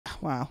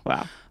Wow.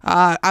 Wow.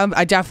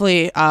 I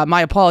definitely,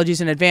 my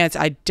apologies in advance.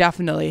 I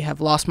definitely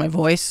have lost my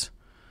voice.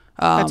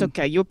 That's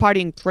okay. You were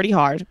partying pretty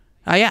hard.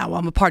 Yeah, well,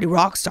 I'm a party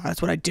rock star.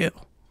 That's what I do.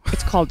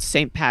 It's called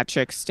St.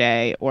 Patrick's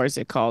Day, or is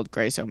it called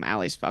Grace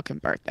O'Malley's fucking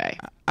birthday?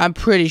 I'm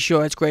pretty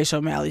sure it's Grace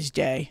O'Malley's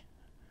day.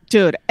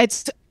 Dude,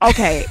 it's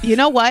okay. You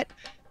know what?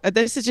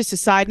 This is just a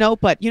side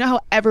note, but you know how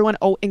everyone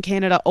in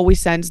Canada always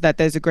sends that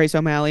there's a Grace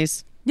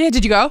O'Malley's? Yeah,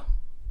 did you go?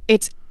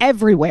 It's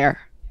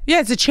everywhere. Yeah,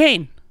 it's a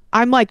chain.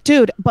 I'm like,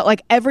 dude, but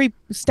like every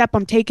step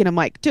I'm taking, I'm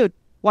like, dude,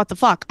 what the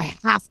fuck? I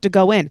have to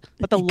go in.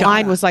 But the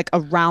line was like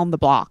around the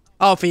block.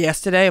 Oh, for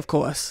yesterday, of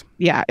course.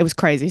 Yeah, it was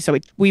crazy. So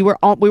we were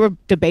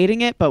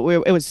debating it, but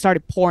it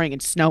started pouring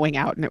and snowing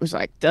out, and it was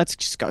like, let's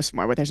just go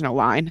somewhere where there's no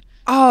line.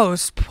 Oh,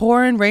 it's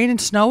pouring rain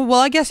and snow? Well,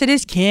 I guess it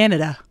is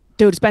Canada.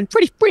 Dude, it's been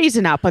pretty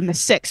freezing up on the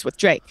 6th with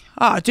Drake.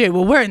 Oh, dude,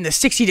 well, we're in the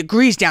 60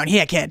 degrees down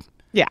here, kid.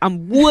 Yeah,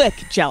 I'm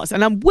wicked jealous,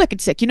 and I'm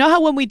wicked sick. You know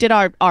how when we did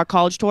our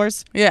college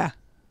tours? Yeah.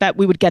 That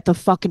we would get the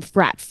fucking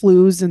frat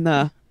flus and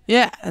the...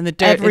 Yeah, and the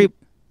dirt.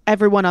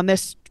 Everyone on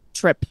this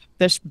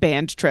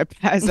band trip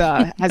has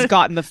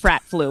gotten the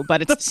frat flu,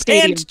 but it's the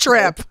stadium band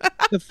trip.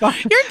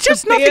 You're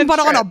just the nothing but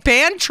trip. on a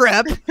band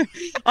trip.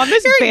 On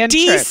this You're band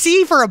in trip.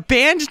 DC for a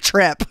band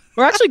trip.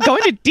 We're actually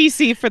going to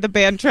DC for the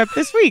band trip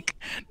this week.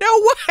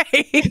 No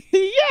way.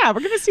 Yeah,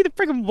 we're gonna see the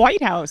freaking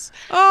White House.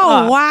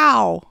 Oh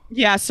wow.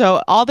 Yeah,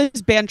 so all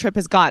this band trip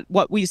has got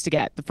what we used to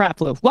get, the frat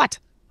flu. What?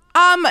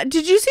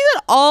 Did you see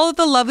that all of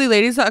the lovely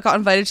ladies that got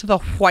invited to the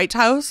White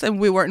House and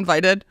we weren't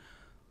invited?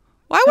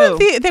 Why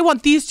would they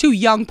want these two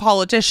young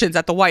politicians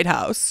at the White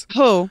House?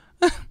 Who?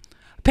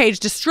 Paige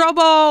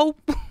DeStrobo.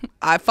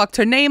 I fucked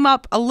her name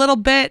up a little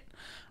bit.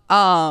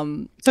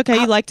 It's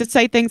okay. You like to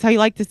say things how you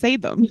like to say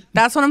them.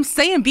 That's what I'm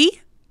saying, B.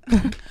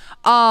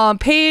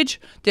 Paige.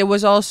 There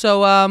was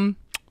also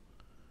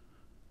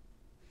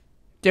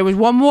there was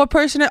one more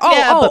person.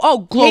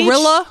 Glorilla.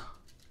 Paige...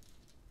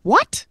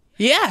 What?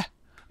 Yeah.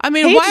 I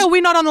mean, Paige... why are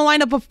we not on the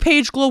lineup of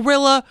Paige,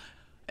 Glorilla,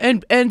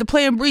 and the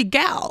Play and Bri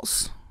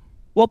gals?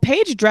 Well,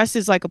 Paige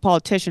dresses like a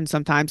politician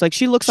sometimes. Like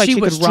she looks like she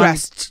was could run.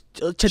 Dressed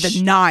to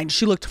the nine.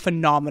 She looked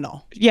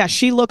phenomenal. Yeah,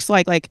 she looks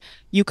like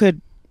you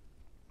could.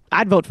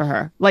 I'd vote for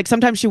her. Like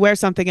sometimes she wears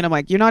something and I'm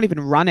like, you're not even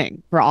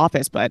running for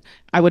office, but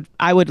I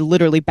would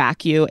literally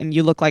back you and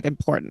you look like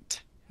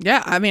important.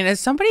 Yeah, I mean, as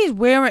somebody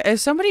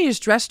is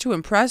dressed to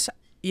impress,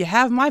 you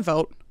have my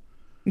vote.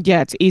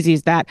 Yeah, it's easy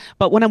as that.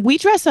 But when we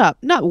dress up,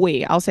 not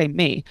we, I'll say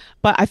me,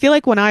 but I feel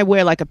like when I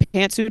wear like a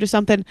pantsuit or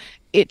something,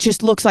 it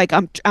just looks like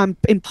I'm an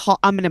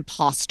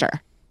imposter.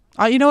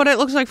 You know what it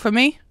looks like for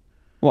me?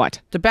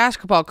 What? The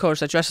basketball coach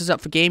that dresses up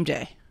for game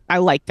day. I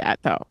like that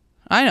though.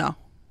 I know.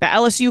 The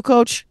LSU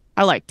coach,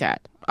 I like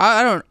that.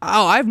 I don't.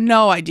 Oh, I have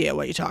no idea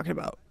what you're talking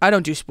about. I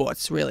don't do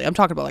sports really. I'm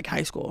talking about like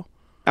high school.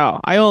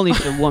 Oh, I only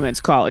do women's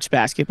college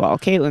basketball.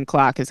 Caitlin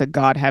Clark is a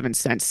God heaven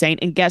sent saint.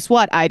 And guess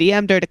what? I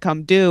DM'd her to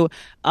come do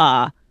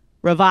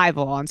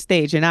Revival on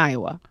stage in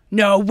Iowa.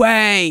 No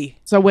way.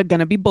 So we're going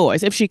to be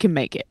boys if she can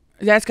make it.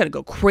 That's going to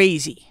go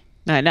crazy.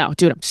 I know.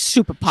 Dude, I'm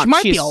super pumped. She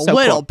might be a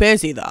little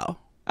busy though.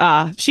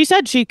 She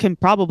said she can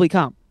probably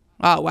come.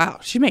 Oh, wow.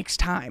 She makes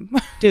time.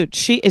 Dude,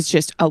 she is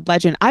just a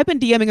legend. I've been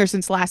DMing her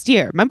since last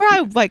year. Remember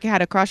I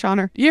had a crush on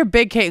her? You're a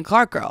big Kate and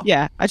Clark girl.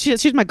 Yeah.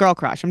 She's my girl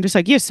crush. I'm just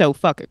like, you're so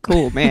fucking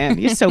cool, man.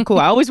 You're so cool.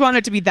 I always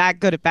wanted to be that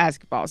good at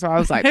basketball. So I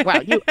was like,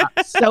 wow, you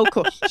are so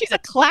cool. She's a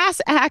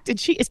class act and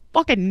she is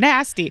fucking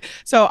nasty.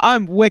 So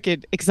I'm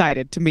wicked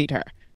excited to meet her.